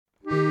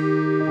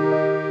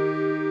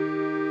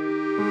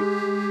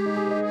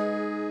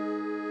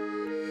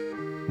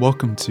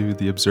Welcome to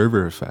The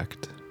Observer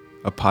Effect,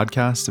 a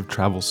podcast of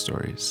travel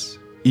stories.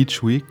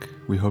 Each week,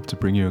 we hope to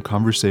bring you a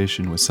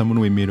conversation with someone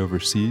we meet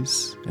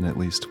overseas and at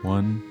least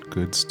one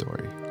good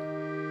story.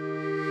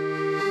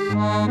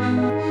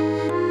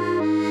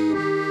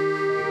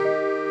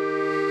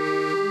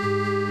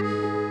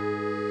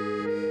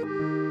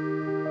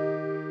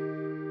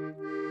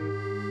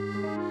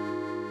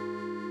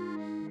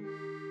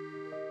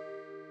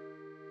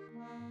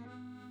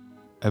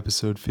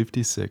 Episode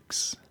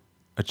 56,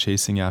 A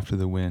Chasing After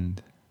the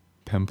Wind,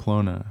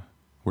 Pamplona,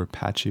 where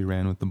Patxi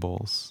ran with the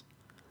bulls.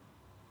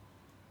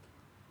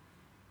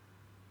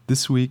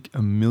 This week,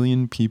 1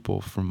 million people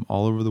from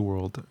all over the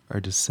world are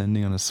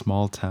descending on a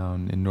small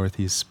town in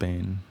northeast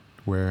Spain,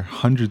 where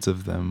hundreds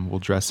of them will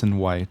dress in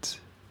white,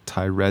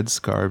 tie red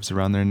scarves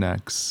around their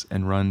necks,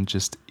 and run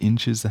just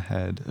inches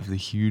ahead of the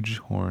huge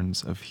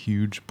horns of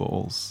huge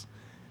bulls.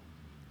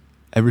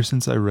 Ever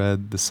since I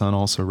read The Sun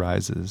Also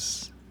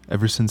Rises,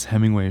 ever since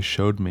Hemingway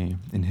showed me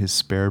in his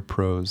spare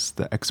prose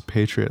the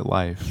expatriate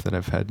life that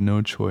I've had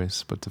no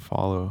choice but to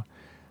follow,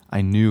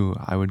 I knew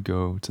I would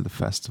go to the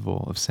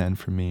festival of San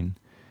Fermin.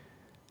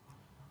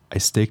 I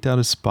staked out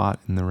a spot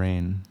in the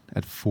rain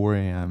at 4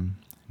 a.m.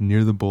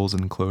 near the bull's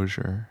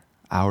enclosure,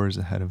 hours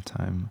ahead of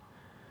time.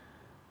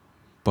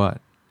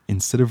 But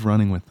instead of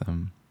running with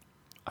them,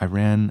 I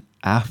ran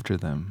after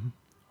them,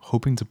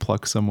 hoping to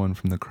pluck someone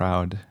from the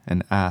crowd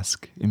and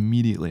ask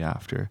immediately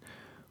after,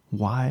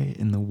 why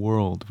in the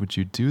world would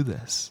you do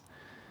this?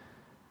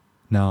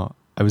 Now,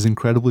 I was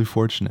incredibly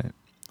fortunate.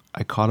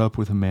 I caught up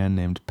with a man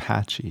named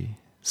Patxi,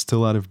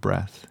 still out of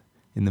breath,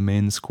 in the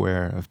main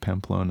square of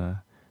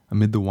Pamplona,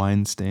 amid the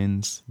wine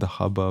stains, the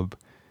hubbub,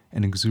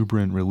 and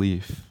exuberant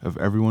relief of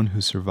everyone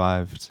who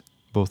survived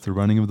both the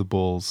running of the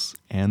bulls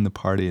and the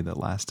party that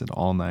lasted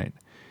all night.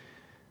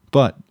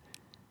 But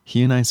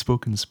he and I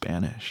spoke in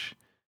Spanish.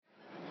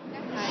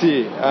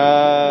 Sí,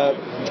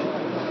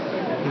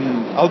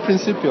 al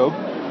principio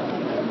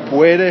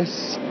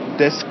puedes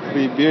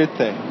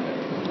describirte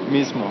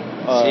mismo.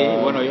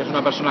 Sí, bueno, yo soy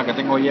una persona que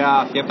tengo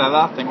ya cierta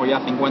edad, tengo ya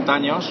 50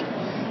 años,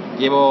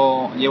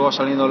 llevo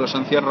saliendo de los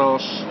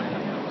encierros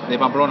de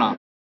Pamplona.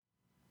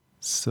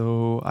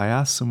 So I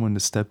asked someone to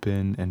step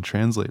in and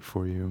translate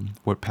for you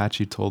what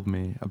Patxi told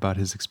me about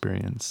his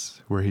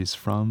experience, where he's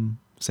from,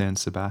 San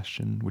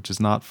Sebastian, which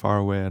is not far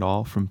away at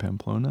all from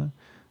Pamplona,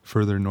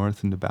 further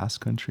north into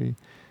Basque Country,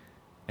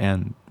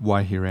 and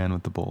why he ran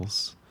with the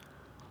bulls.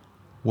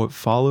 What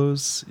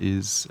follows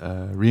is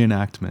a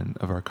reenactment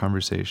of our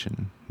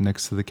conversation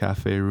next to the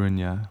Cafe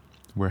Iruña,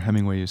 where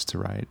Hemingway used to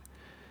write,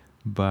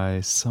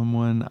 by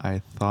someone I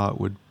thought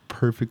would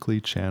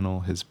perfectly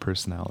channel his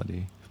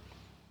personality.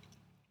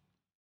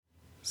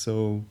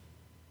 So,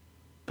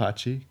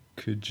 Patxi,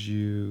 could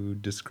you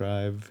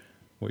describe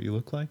what you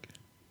look like?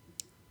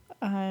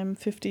 I'm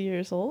 50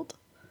 years old,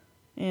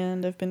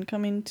 and I've been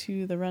coming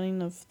to the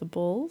running of the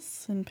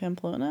bulls in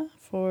Pamplona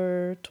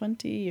for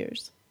 20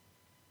 years.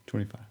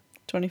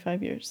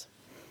 25 years.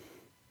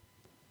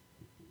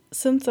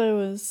 Since I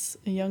was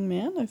a young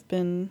man, I've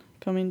been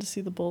coming to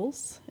see the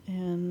bulls,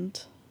 and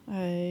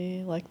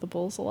I like the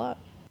bulls a lot.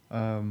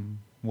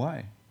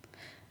 Why?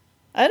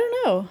 I don't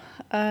know.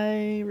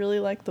 I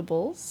really like the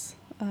bulls.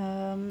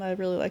 I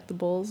really like the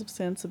bulls of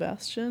San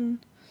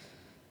Sebastian.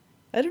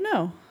 I don't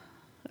know.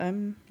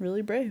 I'm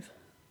really brave.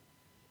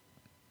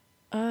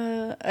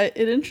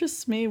 It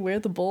interests me where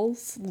the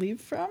bulls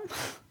leave from.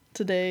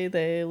 Today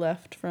they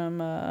left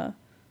from a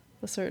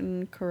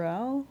certain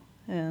corral,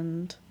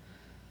 and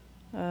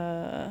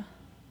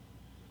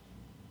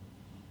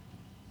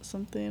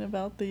something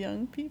about the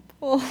young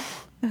people,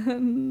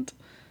 and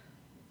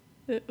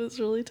it was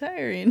really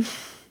tiring.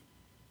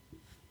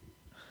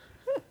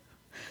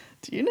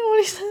 Do you know what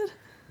he said?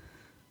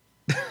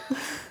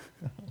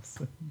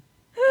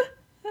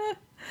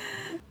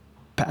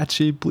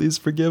 Patxi, please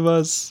forgive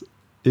us.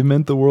 It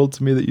meant the world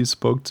to me that you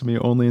spoke to me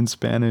only in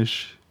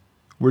Spanish.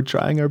 We're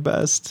trying our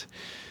best.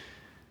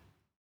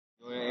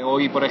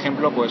 Hoy, por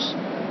ejemplo, pues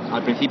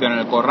al principio en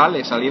el corral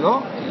he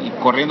salido y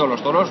corriendo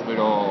los toros,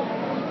 pero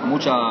a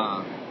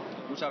mucha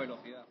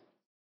velocidad.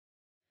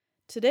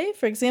 Today,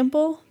 for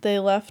example, they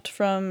left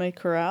from a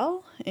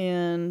corral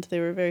and they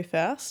were very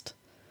fast.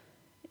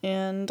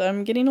 And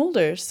I'm getting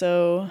older,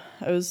 so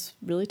I was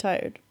really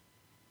tired.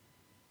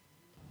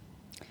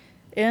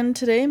 And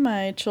today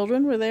my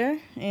children were there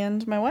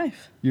and my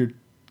wife. Your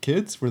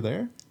kids were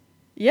there?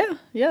 Yeah,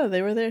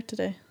 they were there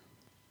today.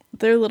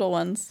 They're little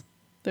ones.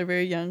 They're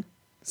very young.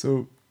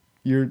 So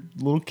your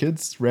little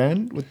kids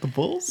ran with the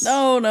bulls?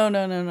 No.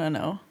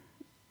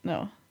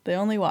 No, they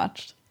only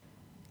watched.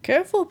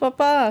 Careful,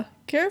 Papa.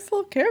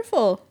 Careful.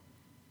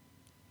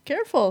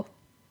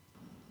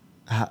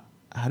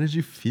 How did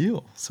you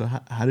feel? So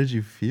how did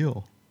you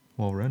feel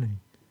while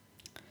running?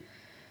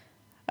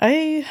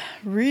 I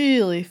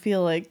really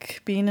feel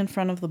like being in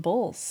front of the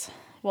bulls.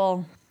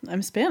 Well,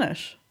 I'm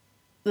Spanish.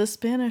 The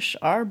Spanish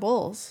are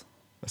bulls.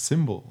 A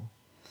symbol.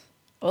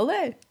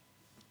 Ole.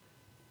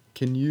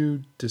 Can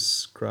you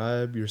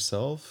describe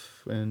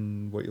yourself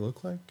and what you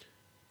look like?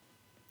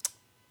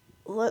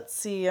 Let's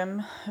see,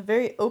 I'm a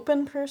very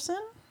open person.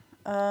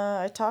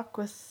 I talk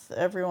with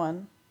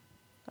everyone.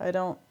 I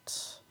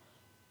don't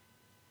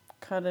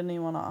cut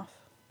anyone off.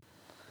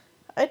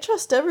 I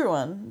trust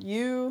everyone.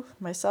 You,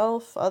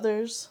 myself,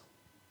 others.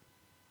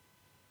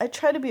 I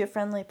try to be a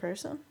friendly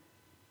person.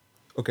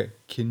 Okay,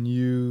 can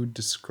you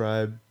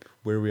describe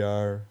where we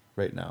are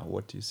right now?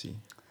 What do you see?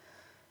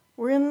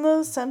 We're in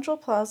the central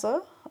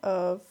plaza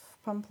of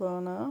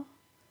Pamplona.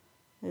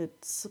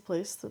 It's a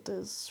place that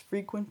is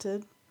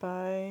frequented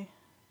by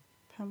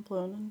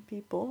Pamplonan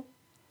people.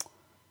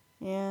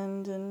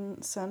 And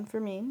in San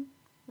Fermin,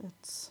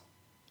 it's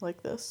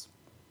like this.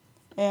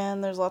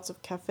 And there's lots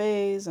of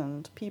cafes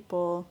and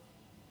people.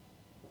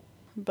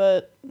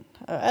 But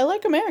I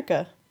like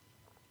America.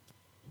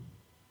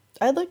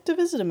 I'd like to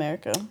visit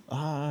America.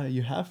 Ah,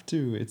 you have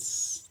to.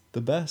 It's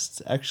the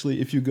best. Actually,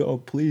 if you go,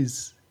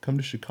 please come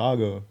to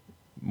Chicago.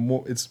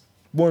 It's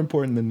more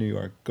important than New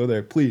York. Go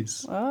there,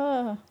 please.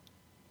 Ah,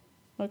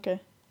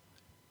 okay.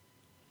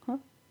 Huh?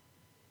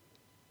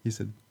 He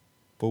said,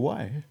 but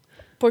why?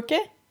 ¿Por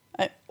qué?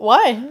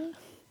 Why?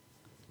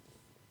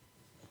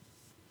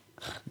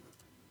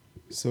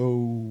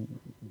 So,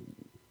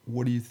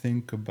 what do you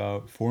think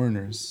about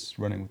foreigners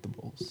running with the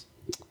bulls?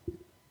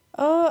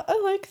 I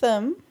like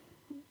them.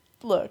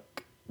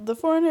 Look, the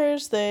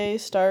foreigners, they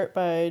start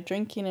by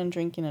drinking and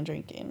drinking and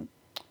drinking.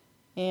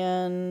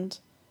 And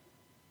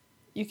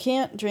you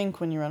can't drink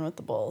when you run with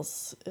the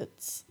bulls.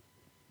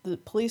 The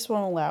police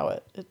won't allow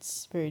it.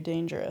 It's very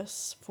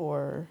dangerous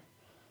for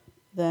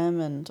them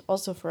and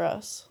also for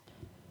us.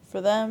 For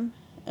them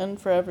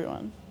and for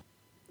everyone.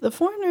 The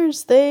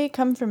foreigners, they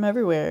come from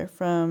everywhere.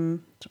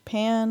 From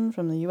Japan,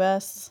 from the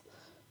US,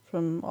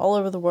 from all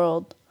over the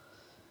world.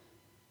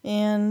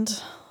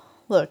 And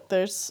look,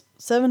 there's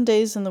 7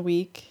 days in the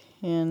week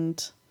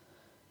and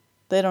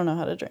they don't know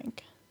how to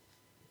drink.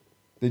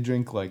 They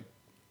drink like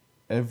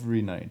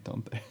every night,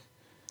 don't they?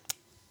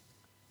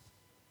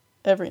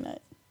 Every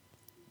night.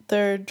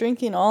 They're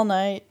drinking all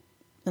night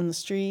in the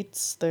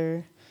streets.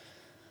 They're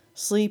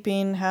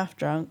sleeping half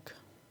drunk.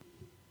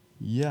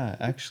 Yeah,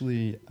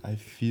 actually, I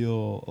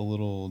feel a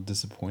little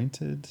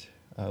disappointed,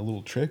 a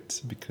little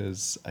tricked,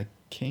 because I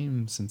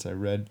came since I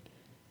read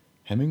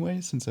Hemingway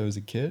since I was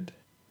a kid.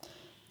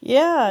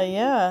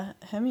 Yeah,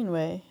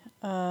 Hemingway.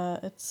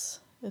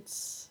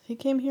 He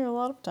came here a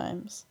lot of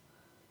times.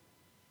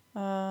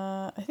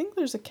 I think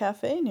there's a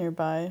cafe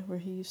nearby where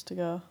he used to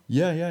go.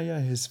 Yeah.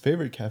 His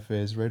favorite cafe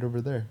is right over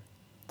there.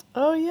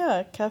 Oh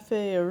yeah,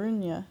 Cafe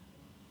Iruña.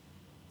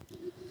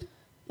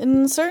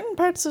 In certain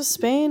parts of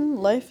Spain,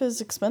 life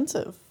is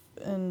expensive.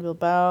 In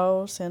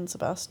Bilbao, San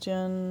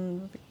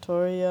Sebastian,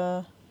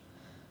 Victoria.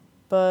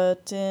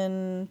 But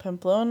in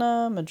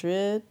Pamplona,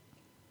 Madrid,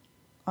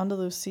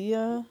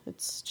 Andalusia,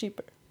 it's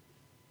cheaper.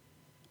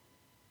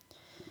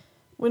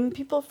 When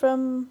people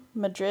from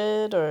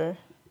Madrid or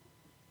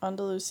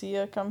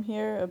Andalusia come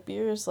here, a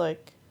beer is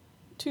like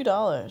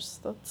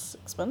 $2. That's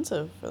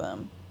expensive for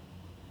them.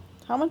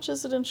 How much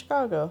is it in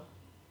Chicago?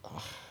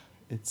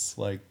 It's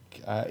like,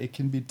 it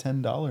can be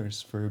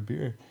 $10 for a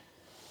beer.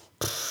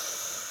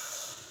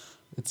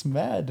 It's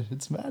mad.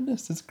 It's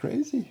madness. It's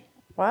crazy.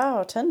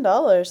 Wow,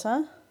 $10,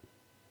 huh?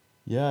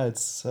 Yeah,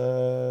 it's,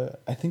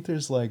 I think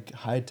there's like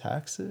high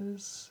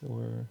taxes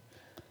or,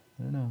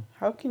 I don't know.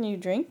 How can you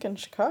drink in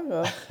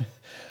Chicago?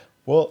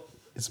 Well,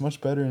 it's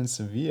much better in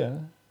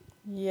Sevilla.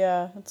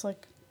 Yeah, it's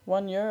like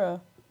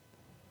 €1.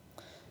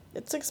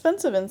 It's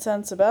expensive in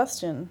San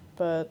Sebastian,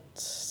 but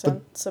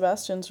San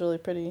Sebastian's really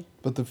pretty.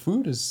 But the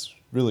food is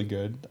really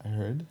good, I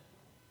heard.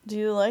 Do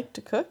you like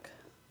to cook?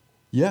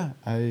 Yeah,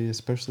 I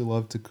especially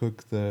love to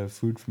cook the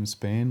food from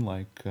Spain,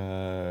 like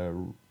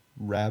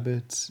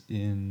rabbit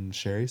in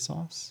sherry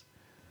sauce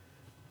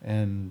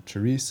and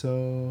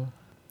chorizo.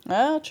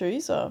 Ah,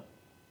 chorizo.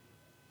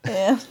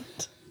 And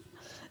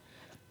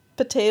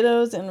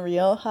potatoes in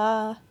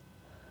Rioja.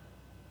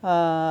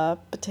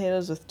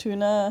 Potatoes with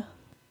tuna.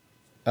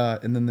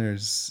 And then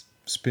there's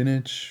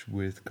spinach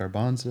with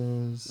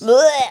garbanzos.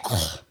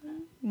 Blech!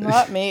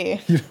 Not me.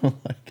 You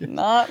don't like it?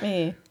 Not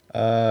me.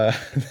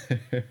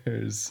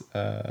 There's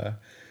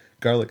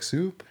garlic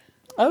soup.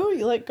 Oh,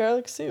 you like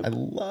garlic soup? I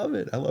love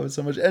it. I love it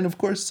so much. And of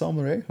course,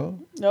 salmorejo.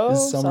 Oh,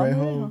 Is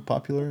salmorejo salmorejo.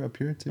 popular up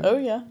here too? Oh,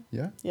 yeah.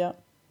 Yeah? Yeah.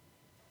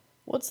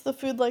 What's the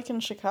food like in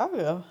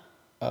Chicago?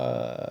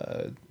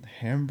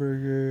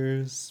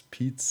 Hamburgers,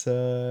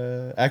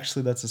 pizza.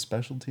 Actually, that's a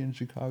specialty in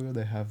Chicago.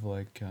 They have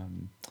like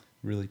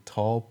really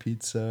tall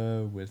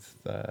pizza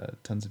with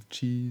tons of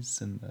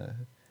cheese and the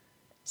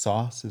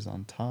sauce is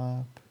on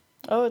top.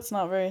 Oh, it's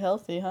not very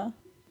healthy, huh?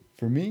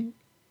 For me,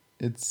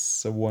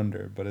 it's a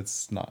wonder, but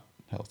it's not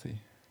healthy.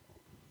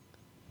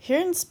 Here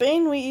in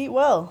Spain, we eat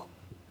well.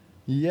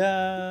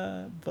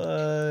 Yeah,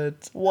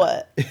 but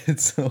What?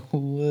 it's a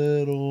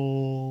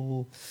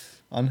little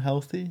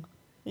unhealthy.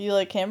 You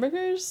like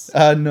hamburgers?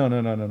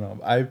 No.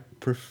 I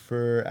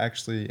prefer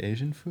actually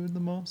Asian food the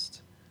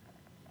most.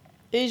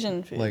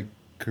 Asian food. Like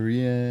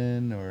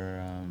Korean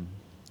or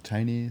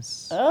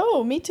Chinese.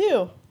 Oh, me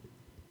too.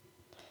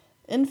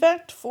 In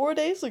fact, 4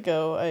 days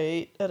ago, I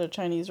ate at a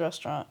Chinese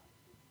restaurant.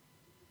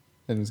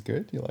 It was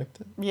good? You liked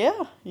it?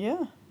 Yeah,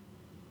 yeah.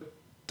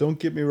 Don't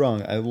get me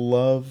wrong. I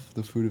love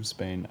the food of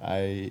Spain.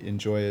 I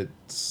enjoy it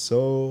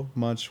so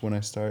much when I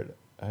start.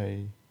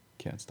 I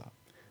can't stop.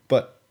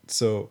 But,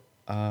 so,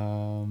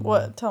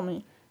 What? Tell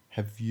me.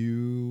 have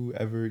you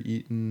ever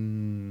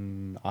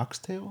eaten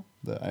oxtail?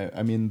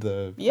 I mean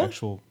the Yeah.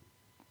 actual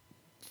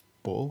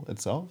bull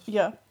itself?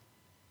 Yeah.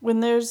 When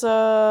there's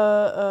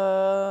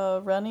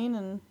a running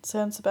in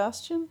San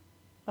Sebastian,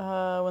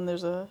 when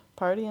there's a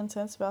party in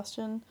San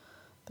Sebastian,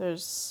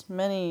 there's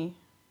many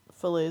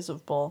fillets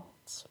of bull.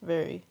 It's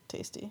very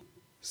tasty.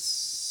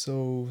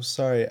 So,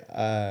 sorry,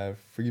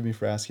 forgive me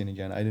for asking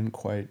again. I didn't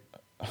quite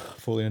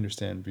fully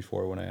understand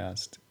before when I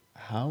asked.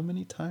 How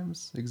many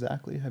times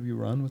exactly have you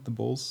run with the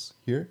bulls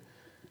here?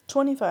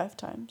 25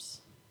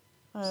 times.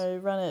 I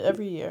run it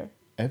every year.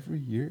 Every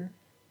year?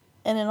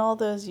 And in all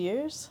those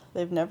years,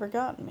 they've never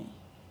gotten me.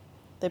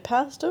 They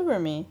passed over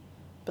me,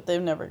 but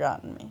they've never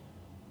gotten me.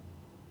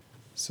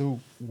 So,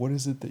 what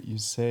is it that you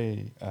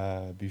say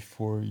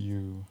before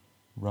you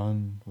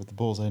run with the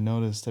bulls? I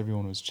noticed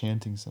everyone was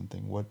chanting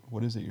something.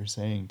 What is it you're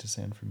saying to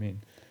San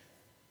Fermin?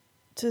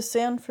 To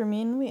San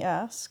Fermin we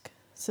ask,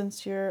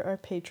 since you're our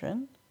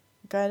patron,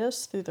 guide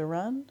us through the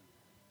run,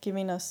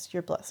 giving us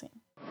your blessing.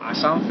 A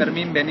San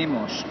Fermín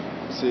venimos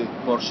Sí.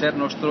 por ser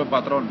nuestro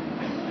patrón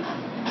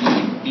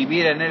y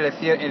vivir en el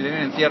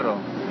encierro,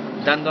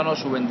 dándonos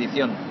su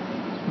bendición.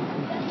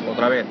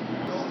 Otra vez.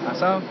 A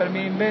San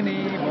Fermín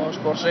venimos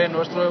por ser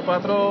nuestro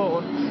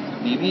patrón,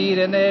 vivir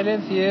en el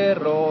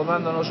encierro,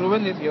 dándonos su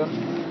bendición.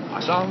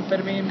 A San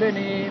Fermín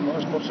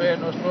venimos por ser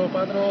nuestro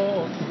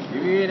patrón,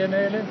 vivir en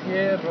el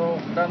encierro,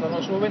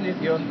 dándonos su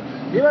bendición.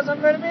 ¡Viva San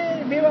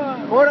Fermín! ¡Viva!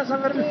 ¡Hora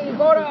San Fermín!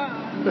 ¡Hora!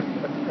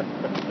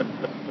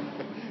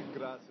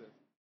 Gracias.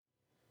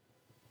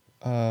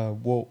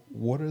 Well,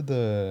 what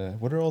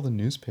are all the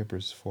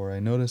newspapers for? I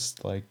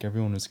noticed like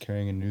everyone was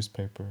carrying a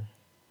newspaper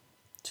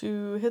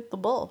To hit the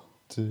bull.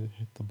 to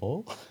hit the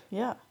bull.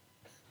 Yeah.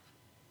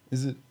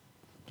 Is it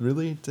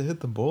really to hit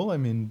the bull? I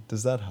mean,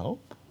 does that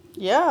help?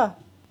 Yeah.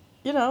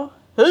 You know,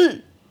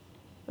 hey!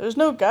 There's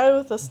no guy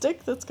with a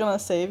stick that's gonna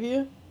save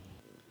you.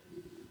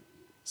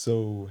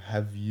 So,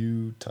 have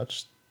you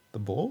touched the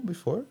bull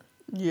before?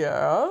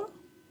 Yeah.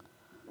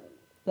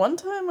 One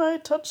time I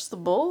touched the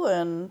bull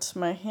and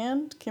my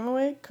hand came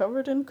away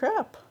covered in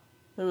crap.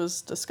 It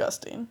was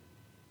disgusting.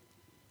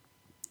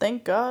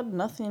 Thank God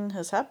nothing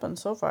has happened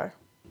so far.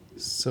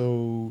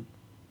 So,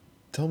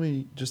 tell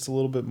me just a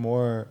little bit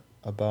more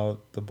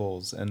about the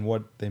bulls and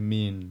what they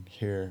mean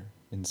here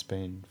in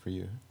Spain for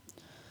you.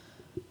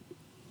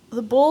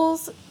 The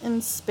Bulls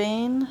in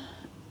Spain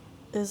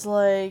is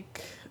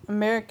like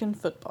American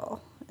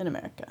football in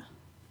America.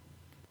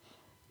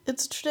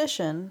 It's a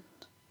tradition.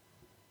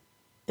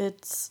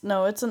 It's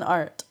an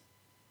art.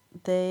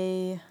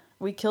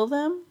 We kill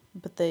them,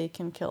 but they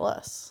can kill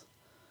us.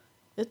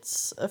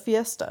 It's a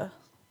fiesta,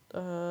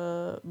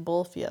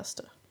 bull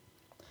fiesta.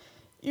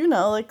 You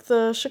know, like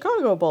the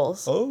Chicago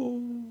Bulls.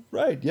 Oh,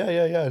 right.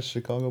 Yeah.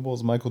 Chicago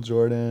Bulls, Michael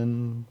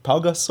Jordan, Pau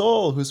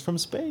Gasol, who's from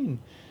Spain.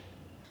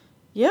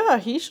 Yeah,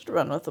 he should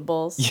run with the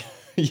Bulls.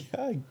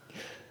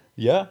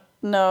 Yeah.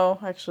 No,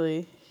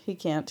 actually, he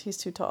can't. He's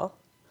too tall.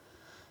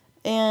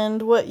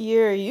 And what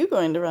year are you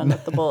going to run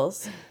with the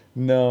Bulls?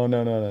 No.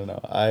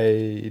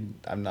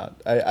 I'm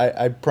not.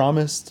 I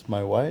promised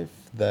my wife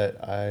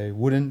that I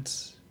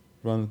wouldn't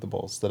run with the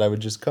bulls, that I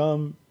would just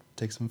come,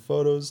 take some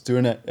photos, do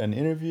an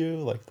interview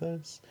like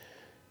this.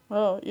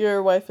 Oh,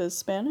 your wife is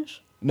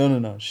Spanish?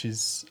 No.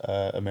 She's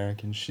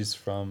American. She's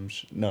from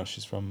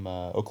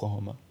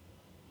Oklahoma,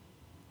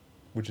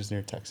 which is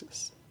near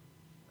Texas.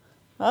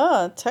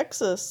 Ah,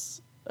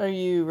 Texas. Are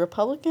you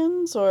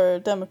Republicans or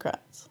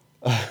Democrats?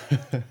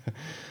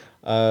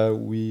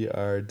 We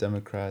are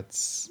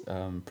Democrats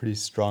pretty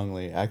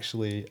strongly.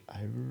 Actually,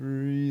 I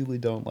really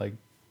don't like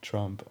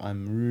Trump.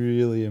 I'm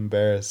really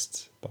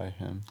embarrassed by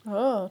him.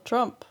 Oh,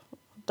 Trump.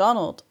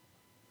 Donald.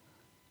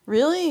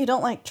 Really? You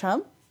don't like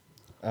Trump?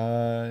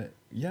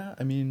 Yeah,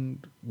 I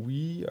mean,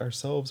 we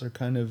ourselves are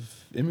kind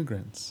of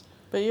immigrants.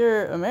 But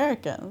you're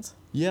Americans.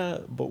 Yeah,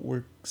 but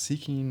we're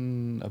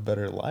seeking a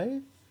better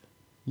life.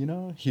 You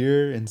know,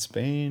 here in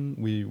Spain,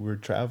 we were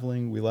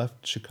traveling. We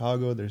left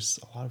Chicago. There's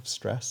a lot of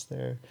stress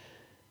there.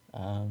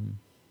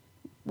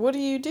 What do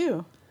you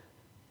do?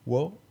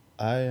 Well,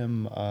 I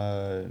am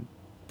a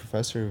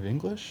professor of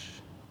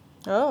English.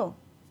 Oh.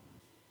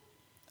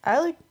 I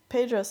like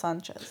Pedro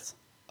Sanchez.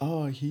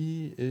 Oh,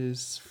 he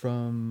is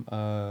from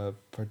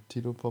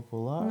Partido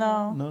Popular?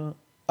 No.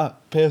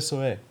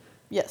 PSOE.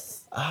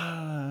 Yes.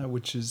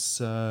 Which is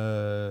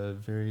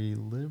very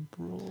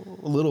liberal.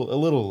 A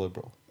little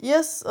liberal.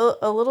 Yes,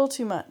 a little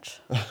too much.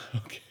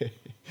 Okay.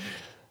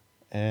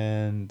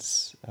 And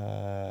this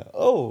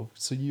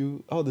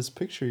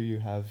picture you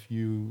have,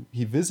 he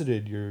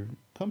visited your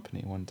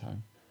company one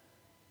time.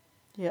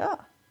 Yeah.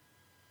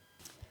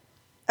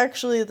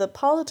 Actually, the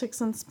politics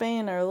in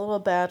Spain are a little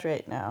bad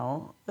right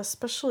now,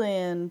 especially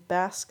in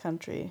Basque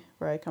Country,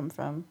 where I come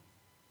from.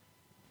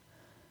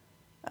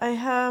 I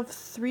have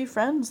 3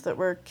 friends that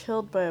were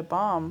killed by a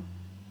bomb.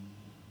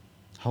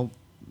 How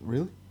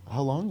Really?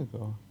 How long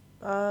ago?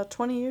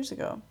 20 years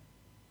ago.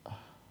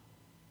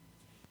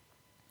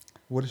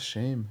 What a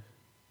shame.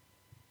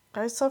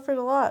 I suffered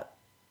a lot.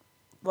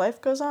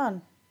 Life goes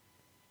on.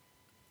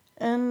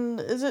 And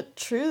is it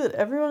true that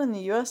everyone in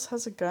the U.S.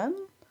 has a gun?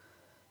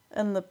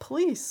 And the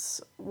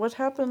police, what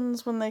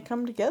happens when they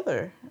come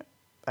together?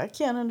 I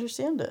can't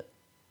understand it.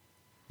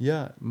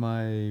 Yeah,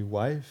 my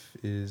wife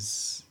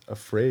is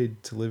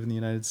afraid to live in the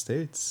United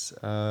States.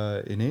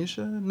 In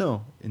Asia?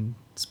 No. In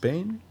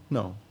Spain?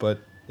 No. But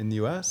in the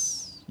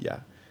US? Yeah.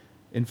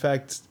 In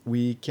fact,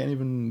 we can't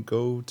even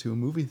go to a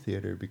movie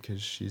theater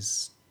because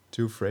she's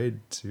too afraid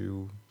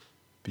to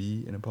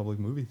be in a public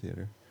movie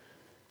theater.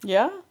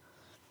 Yeah?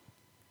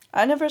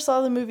 I never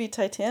saw the movie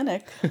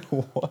Titanic.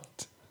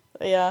 What?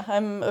 Yeah,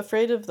 I'm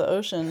afraid of the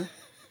ocean.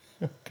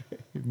 Okay.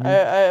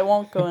 I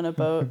won't go in a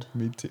boat.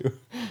 Me too.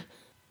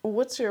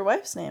 What's your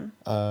wife's name?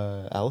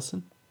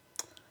 Allison?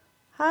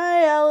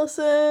 Hi,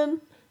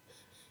 Allison.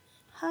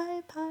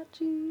 Hi,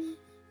 Patxi.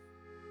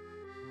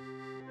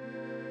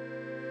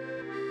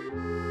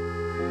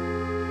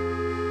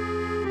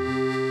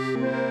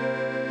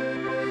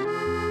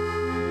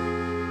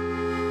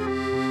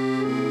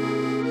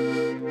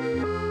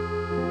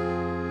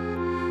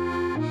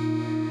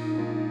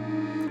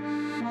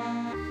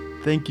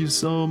 Thank you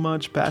so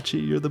much,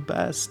 Patxi. You're the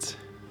best.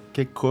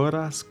 Que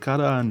corras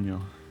cada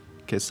año.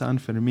 Que San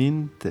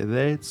Fermín te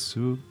dé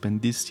su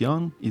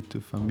bendición y tu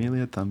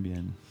familia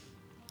también.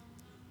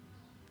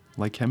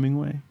 Like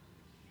Hemingway,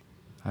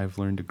 I've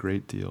learned a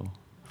great deal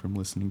from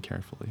listening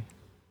carefully.